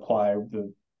we apply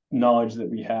the knowledge that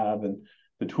we have and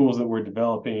the tools that we're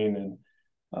developing and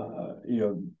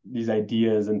these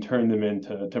ideas and turn them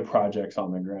into projects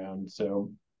on the ground.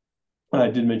 So I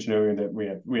did mention earlier that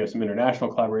we have some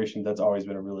international collaborations. That's always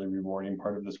been a really rewarding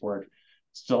part of this work.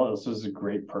 Still, this is a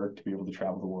great perk to be able to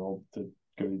travel the world, to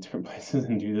go to different places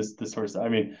and do this sort of stuff. I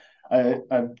mean,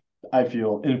 I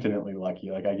feel infinitely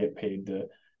lucky. Like I get paid to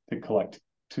collect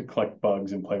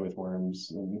bugs and play with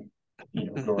worms and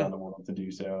go around the world to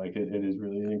do so. Like it is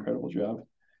really an incredible job.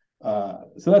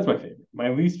 So that's my favorite. My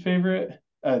least favorite,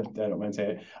 I don't mind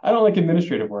saying it. I don't like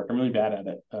administrative work. I'm really bad at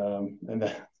it. And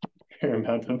the fair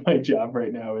amount of my job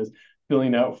right now is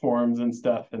filling out forms and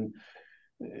stuff. And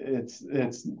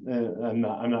I'm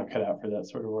not cut out for that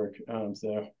sort of work.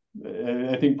 So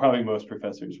I think probably most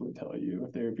professors would tell you,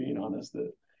 if they're being honest,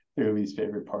 that their least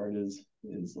favorite part is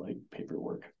like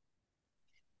paperwork.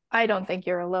 I don't think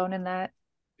you're alone in that.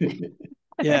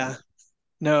 Yeah.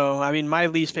 No, I mean, my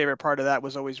least favorite part of that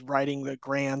was always writing the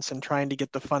grants and trying to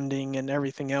get the funding and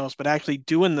everything else. But actually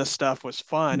doing this stuff was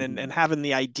fun and having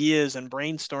the ideas and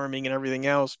brainstorming and everything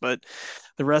else. But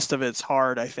the rest of it's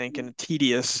hard, I think, and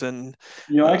tedious. And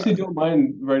I actually don't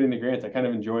mind writing the grants. I kind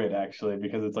of enjoy it actually,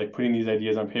 because it's like putting these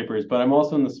ideas on papers. But I'm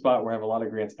also in the spot where I have a lot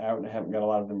of grants out and I haven't got a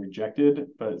lot of them rejected.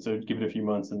 But so give it a few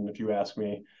months, and if you ask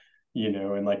me,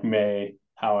 in like May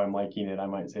how I'm liking it, I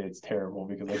might say it's terrible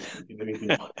because I can't get anything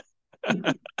on.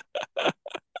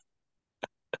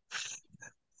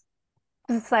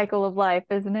 It's a cycle of life,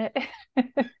 isn't it?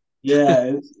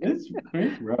 Yeah, it's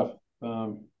rough.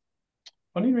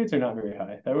 Funding rates are not very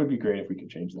high. That would be great if we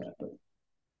could change that. But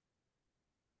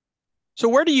so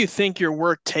where do you think your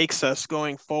work takes us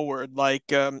going forward? Like,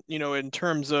 in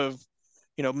terms of,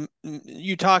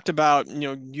 you talked about,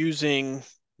 using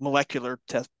molecular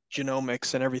test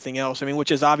genomics and everything else. I mean,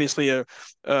 which is obviously a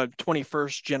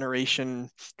 21st generation,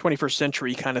 21st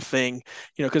century kind of thing,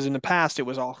 because in the past it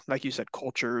was all, like you said,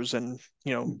 cultures and,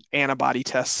 antibody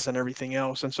tests and everything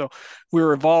else. And so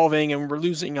we're evolving and we're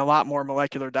losing a lot more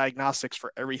molecular diagnostics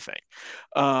for everything.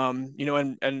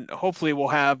 And hopefully we'll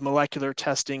have molecular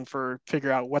testing for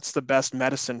figure out what's the best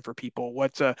medicine for people.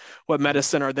 What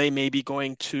medicine are they maybe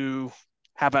going to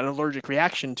have an allergic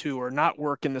reaction to or not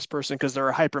work in this person because they're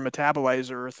a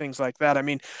hypermetabolizer or things like that. I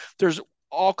mean, there's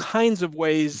all kinds of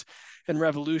ways and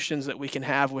revolutions that we can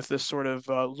have with this sort of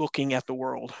looking at the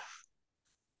world.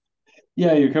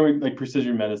 Yeah, you're coming like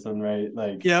precision medicine, right?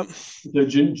 Like, yep. The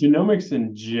genomics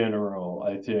in general,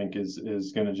 I think, is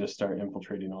going to just start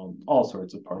infiltrating all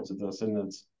sorts of parts of this,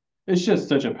 and it's just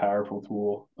such a powerful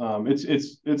tool.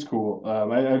 It's cool.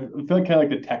 I feel like kind of like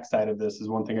the tech side of this is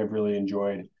one thing I've really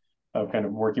enjoyed, of kind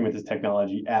of working with this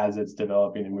technology as it's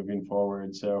developing and moving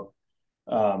forward. So,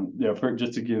 for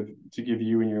just to give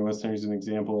you and your listeners an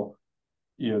example,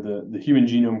 the Human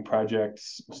Genome Project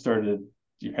started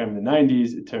kind of in the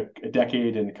 90s. It took a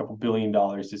decade and a couple $1 billion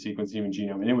to sequence the human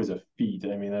genome, and it was a feat.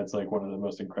 I mean, that's like one of the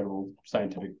most incredible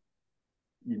scientific,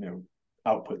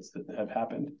 outputs that have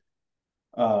happened.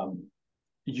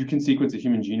 You can sequence a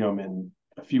human genome in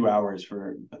a few hours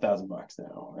for $1,000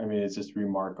 now. I mean, it's just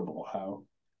remarkable how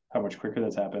much quicker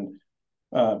that's happened.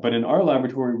 But in our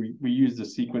laboratory, we use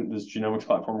this genomics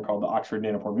platform called the Oxford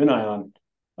Nanopore MinION.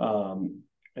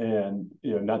 And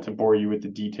not to bore you with the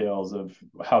details of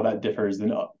how that differs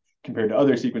compared to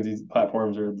other sequencing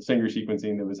platforms or the Sanger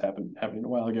sequencing that was happening a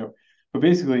while ago. But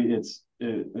basically,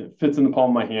 it fits in the palm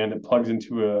of my hand. It plugs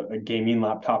into a gaming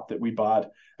laptop that we bought.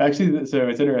 Actually, so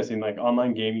it's interesting. Like,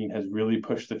 online gaming has really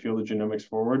pushed the field of genomics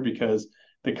forward, because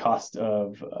the cost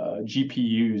of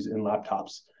GPUs in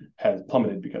laptops has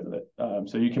plummeted because of it.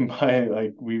 So you can buy,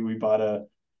 like, we bought a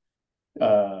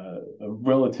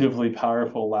relatively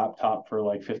powerful laptop for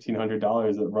like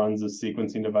 $1,500 that runs a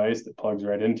sequencing device that plugs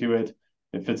right into it.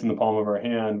 It fits in the palm of our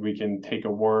hand. We can take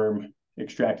a worm,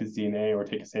 extract its DNA, or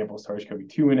take a sample of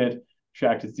SARS-CoV-2 in it,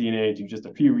 extract its DNA, do just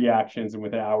a few reactions, and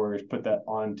within hours put that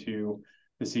onto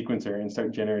the sequencer and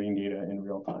start generating data in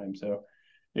real time. So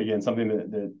again, something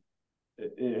that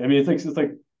I mean, it's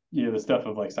like the stuff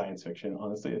of like science fiction,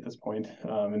 honestly, at this point.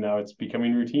 And now it's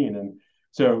becoming routine. And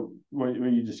so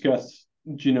when you discuss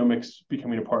genomics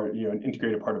becoming a part, an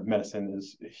integrated part of medicine,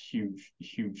 is a huge,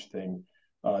 huge thing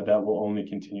that will only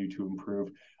continue to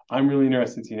improve. I'm really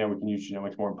interested in seeing how we can use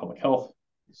genomics more in public health.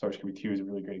 SARS-CoV-2 is a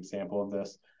really great example of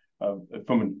this,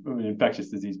 from an infectious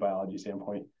disease biology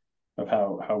standpoint, of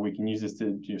how we can use this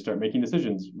to start making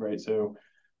decisions, right? So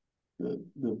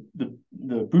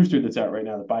the booster that's out right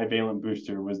now, the bivalent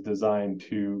booster, was designed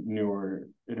to newer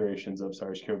iterations of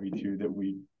SARS-CoV-2 that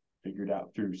we figured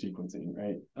out through sequencing,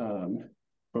 right?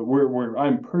 But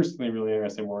I'm personally really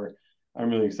interested in where I'm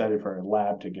really excited for our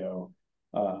lab to go,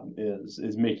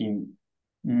 is making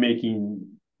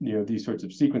these sorts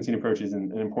of sequencing approaches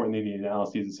and importantly the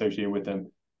analyses associated with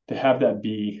them, to have that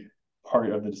be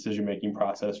part of the decision making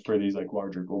process for these like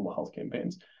larger global health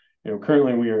campaigns.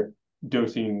 Currently we are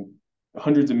dosing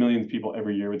hundreds of millions of people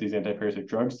every year with these anti-parasitic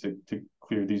drugs to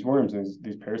clear these worms and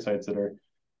these parasites that are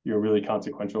really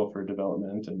consequential for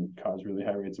development and cause really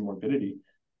high rates of morbidity.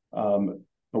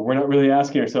 But we're not really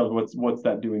asking ourselves what's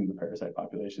that doing to the parasite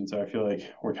population. So I feel like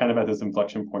we're kind of at this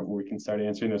inflection point where we can start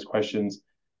answering those questions,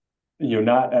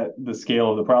 not at the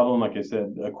scale of the problem. Like I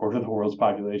said, a quarter of the world's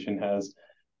population has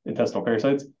intestinal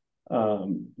parasites,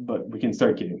 but we can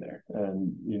start getting there.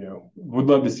 And, would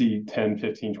love to see 10,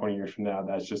 15, 20 years from now,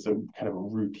 that's just a kind of a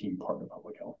routine part of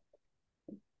public health.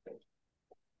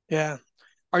 Yeah.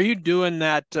 Are you doing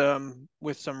that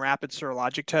with some rapid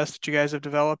serologic tests that you guys have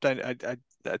developed? I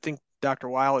think Dr.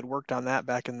 Weil had worked on that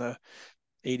back in the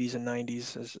 80s and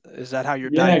 90s. Is that how you're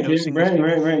diagnosing these people?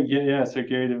 Right. Yeah. So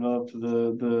Gary developed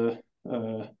the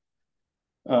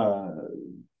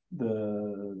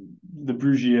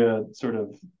Brugia sort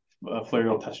of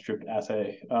flareal test strip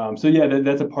assay. So yeah,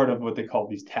 that's a part of what they call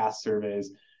these task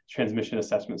surveys, transmission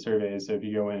assessment surveys. So if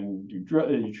you go in, you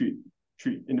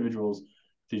treat individuals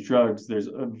these drugs, there's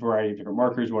a variety of different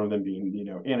markers, one of them being,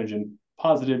 antigen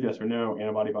positive, yes or no,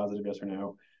 antibody positive, yes or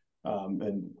no.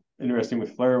 And interesting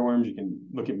with flare worms, you can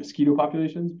look at mosquito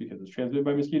populations because it's transmitted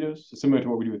by mosquitoes. So similar to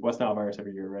what we do with West Nile virus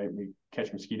every year, right? We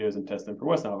catch mosquitoes and test them for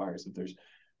West Nile virus. If there's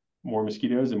more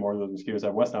mosquitoes and more of those mosquitoes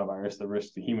have West Nile virus, the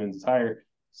risk to humans is higher.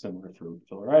 Similar through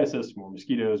filariasis, more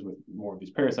mosquitoes with more of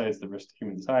these parasites, the risk to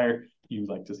humans is higher. You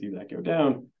like to see that go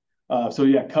down. So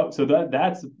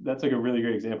that's like a really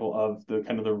great example of the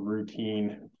kind of the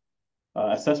routine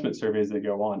assessment surveys that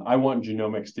go on. I want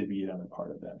genomics to be another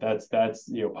part of that. That's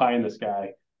pie in the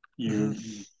sky. You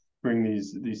bring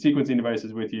these sequencing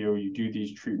devices with you. You do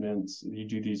these treatments. You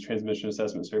do these transmission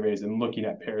assessment surveys, and looking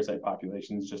at parasite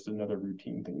populations is just another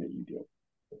routine thing that you do.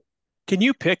 Can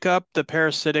you pick up the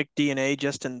parasitic DNA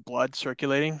just in blood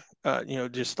circulating?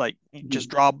 Just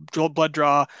draw blood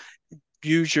draw,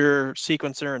 use your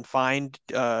sequencer and find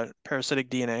parasitic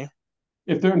DNA?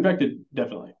 If they're infected,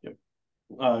 definitely. Yep.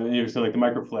 So like the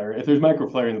microflare, if there's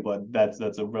microflare in the blood, that's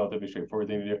a relatively straightforward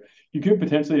thing to do. You could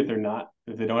potentially, if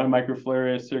they don't have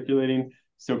microflare circulating,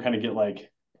 still kind of get like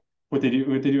what they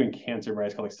do in cancer, right?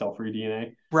 It's called like cell-free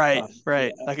DNA. Right.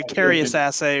 Like a Carius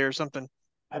assay or something.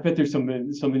 I bet there's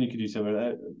something you could do similar to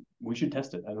that. We should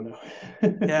test it. I don't know.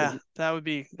 Yeah, that would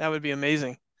be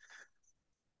amazing.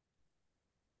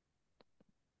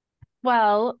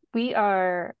 Well, we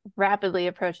are rapidly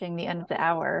approaching the end of the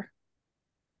hour.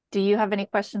 Do you have any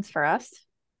questions for us?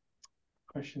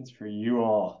 Questions for you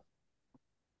all.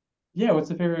 Yeah, what's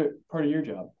the favorite part of your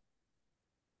job?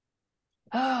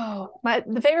 Oh,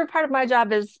 the favorite part of my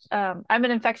job is I'm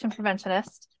an infection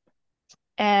preventionist,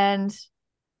 and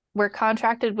we're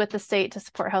contracted with the state to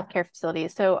support healthcare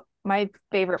facilities. So my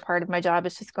favorite part of my job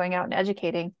is just going out and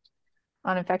educating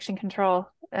on infection control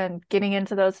and getting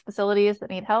into those facilities that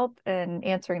need help and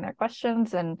answering their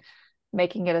questions and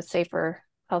making it a safer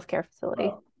healthcare facility.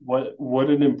 What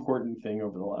an important thing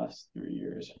over the last 3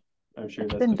 years. I'm sure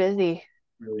that's been busy,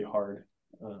 really hard.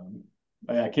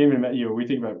 I can't even imagine, we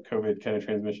think about COVID kind of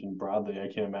transmission broadly. I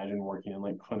can't imagine working in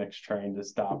like clinics trying to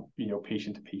stop,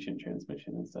 patient to patient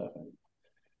transmission and stuff. It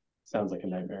sounds like a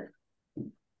nightmare.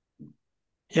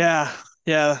 Yeah,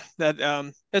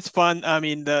 that it's fun. I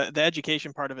mean, the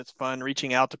education part of it's fun,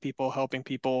 reaching out to people, helping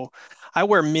people. I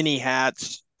wear many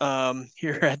hats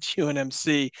here at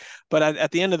UNMC, but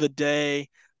at the end of the day,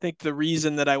 I think the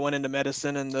reason that I went into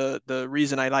medicine and the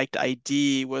reason I liked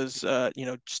ID was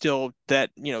still that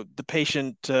the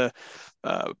patient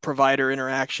provider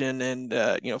interaction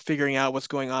and figuring out what's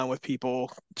going on with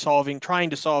people, trying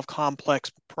to solve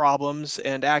complex problems,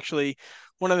 and actually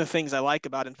one of the things I like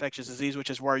about infectious disease,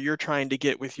 which is where you're trying to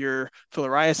get with your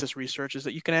filariasis research, is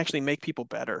that you can actually make people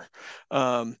better.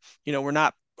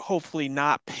 We're hopefully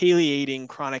not palliating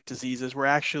chronic diseases. We're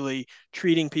actually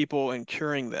treating people and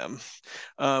curing them,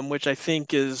 which I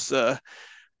think is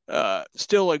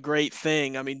still a great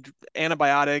thing. I mean,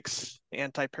 antibiotics,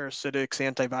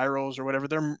 antiparasitics, antivirals, or whatever,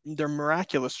 they're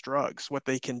miraculous drugs, what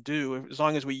they can do, as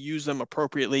long as we use them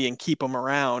appropriately and keep them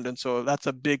around. And so that's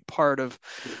a big part of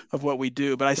what we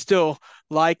do. But I still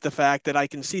like the fact that I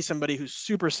can see somebody who's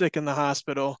super sick in the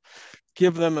hospital,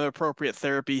 give them an appropriate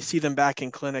therapy, see them back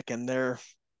in clinic, and they're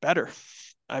better.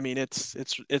 I mean, it's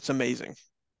amazing.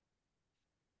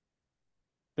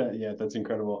 That's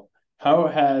incredible. How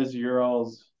has your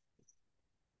all's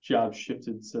job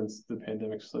shifted since the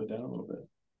pandemic slowed down a little bit?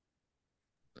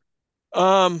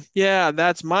 Yeah,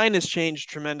 that's mine has changed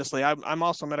tremendously. I'm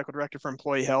also medical director for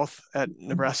employee health at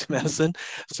Nebraska Medicine.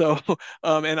 So,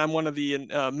 and I'm one of the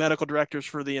medical directors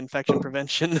for the infection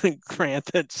prevention grant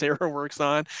that Sarah works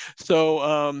on.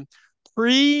 So,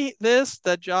 pre this,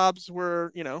 that jobs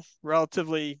were,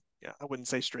 relatively, yeah, I wouldn't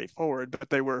say straightforward, but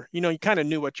they were, you kind of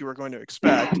knew what you were going to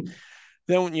expect.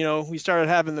 Then we started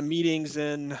having the meetings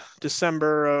in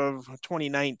December of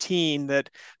 2019 that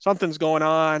something's going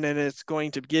on and it's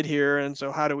going to get here, and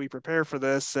so how do we prepare for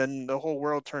this? And the whole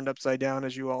world turned upside down,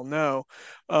 as you all know.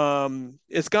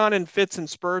 It's gone in fits and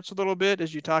spurts a little bit,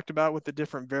 as you talked about with the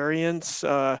different variants.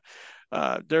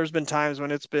 There's been times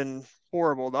when it's been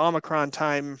horrible. The Omicron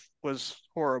time was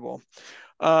horrible.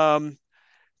 um,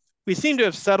 we seem to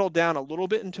have settled down a little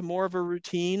bit into more of a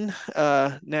routine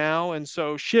now. And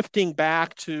so shifting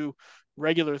back to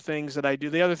regular things that I do.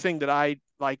 The other thing that I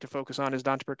like to focus on is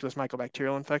non-tuberculous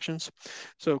mycobacterial infections.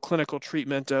 So clinical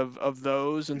treatment of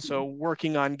those. And so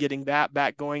working on getting that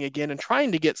back going again and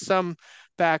trying to get some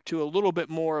back to a little bit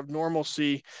more of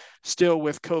normalcy still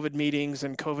with COVID meetings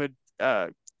and COVID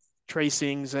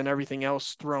tracings and everything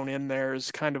else thrown in there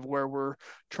is kind of where we're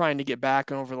trying to get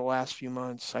back over the last few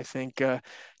months. I think,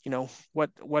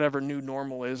 whatever new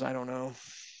normal is, I don't know.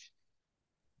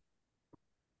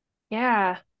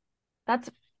 Yeah,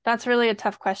 that's really a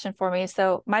tough question for me.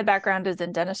 So my background is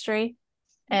in dentistry,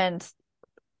 and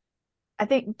I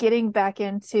think getting back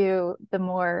into the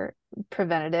more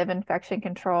preventative infection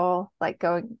control, like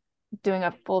doing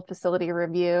a full facility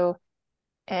review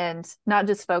and not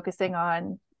just focusing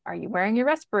on, are you wearing your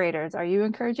respirators? Are you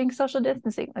encouraging social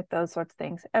distancing? Like those sorts of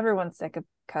things. Everyone's sick of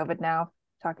COVID now,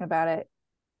 talking about it.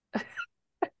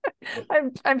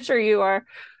 I'm sure you are.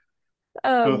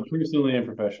 Both personally and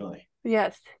professionally.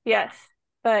 Yes, yes.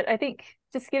 But I think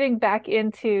just getting back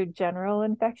into general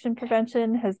infection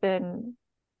prevention has been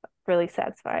really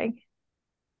satisfying.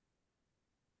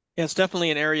 Yeah, it's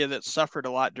definitely an area that suffered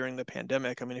a lot during the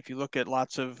pandemic. I mean, if you look at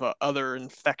lots of other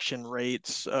infection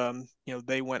rates,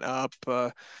 they went up.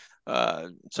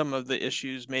 Some of the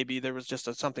issues, maybe there was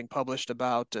just something published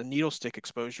about needle stick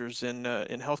exposures in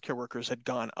healthcare workers had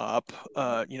gone up.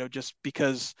 Just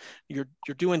because you're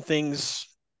doing things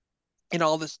in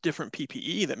all this different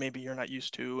PPE that maybe you're not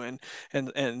used to,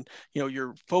 and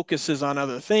your focus is on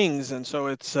other things, and so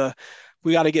it's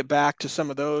we got to get back to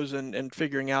some of those and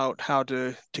figuring out how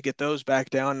to get those back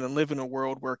down and live in a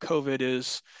world where COVID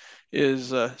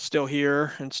is still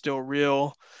here and still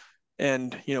real,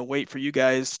 and wait for you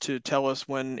guys to tell us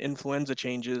when influenza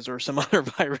changes or some other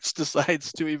virus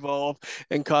decides to evolve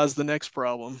and cause the next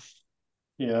problem.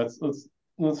 Yeah,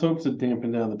 let's hope to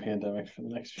dampen down the pandemic for the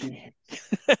next few years.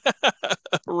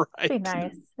 Right. It'd be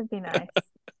nice. It'd be nice.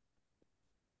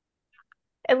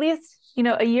 At least,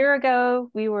 a year ago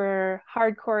we were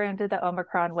hardcore into the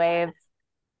Omicron wave.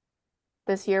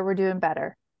 This year we're doing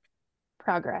better.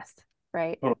 Progress,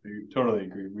 right? Totally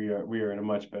agree. We are in a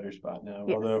much better spot now.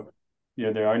 Yes. Although,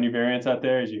 there are new variants out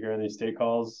there, as you hear in these state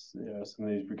calls. Some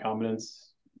of these recombinants.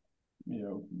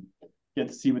 Get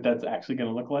to see what that's actually going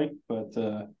to look like. But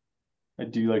I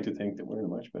do like to think that we're in a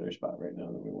much better spot right now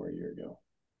than we were a year ago.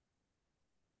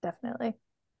 Definitely.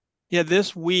 Yeah,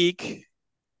 this week,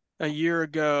 a year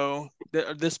ago,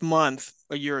 this month,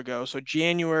 a year ago, so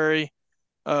January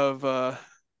of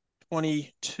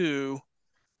 22,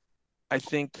 I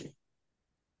think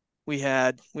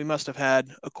we must have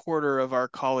had a quarter of our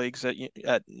colleagues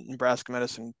at Nebraska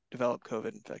Medicine develop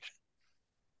COVID infection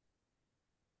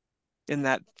in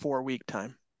that 4-week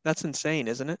time. That's insane,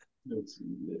 isn't it? It's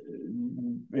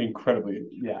incredibly,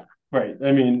 yeah, right.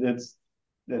 I mean,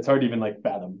 it's hard to even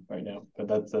fathom right now, but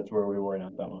that's where we were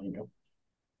not that long ago.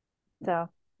 So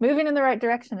moving in the right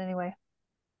direction anyway.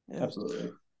 Yeah.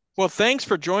 Absolutely. Well, thanks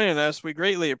for joining us. We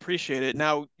greatly appreciate it.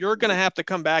 Now, you're going to have to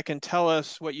come back and tell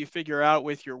us what you figure out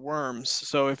with your worms.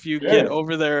 So if you get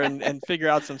over there and figure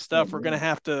out some stuff, we're going to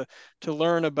have to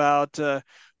learn about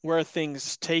where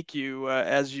things take you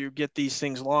as you get these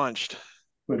things launched.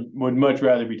 Would much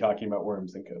rather be talking about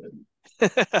worms than COVID.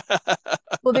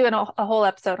 We'll do a whole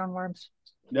episode on worms.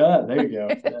 Yeah, there you go.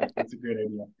 Yeah, that's a great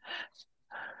idea.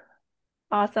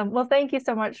 Awesome. Well, thank you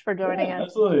so much for joining us.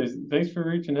 Absolutely. Thanks for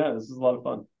reaching out. This is a lot of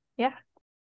fun. Yeah.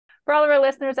 For all of our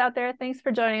listeners out there, thanks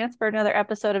for joining us for another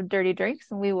episode of Dirty Drinks,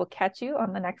 and we will catch you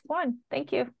on the next one.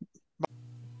 Thank you.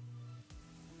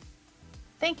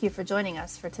 Thank you for joining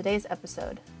us for today's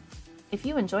episode. If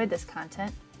you enjoyed this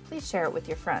content, please share it with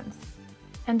your friends.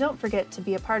 And don't forget to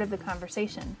be a part of the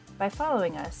conversation by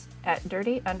following us at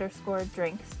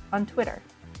dirty_drinks on Twitter.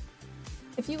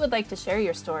 If you would like to share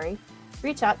your story,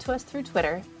 reach out to us through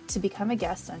Twitter to become a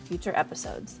guest on future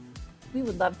episodes. We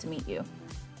would love to meet you.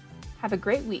 Have a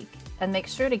great week, and make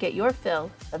sure to get your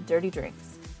fill of dirty drinks.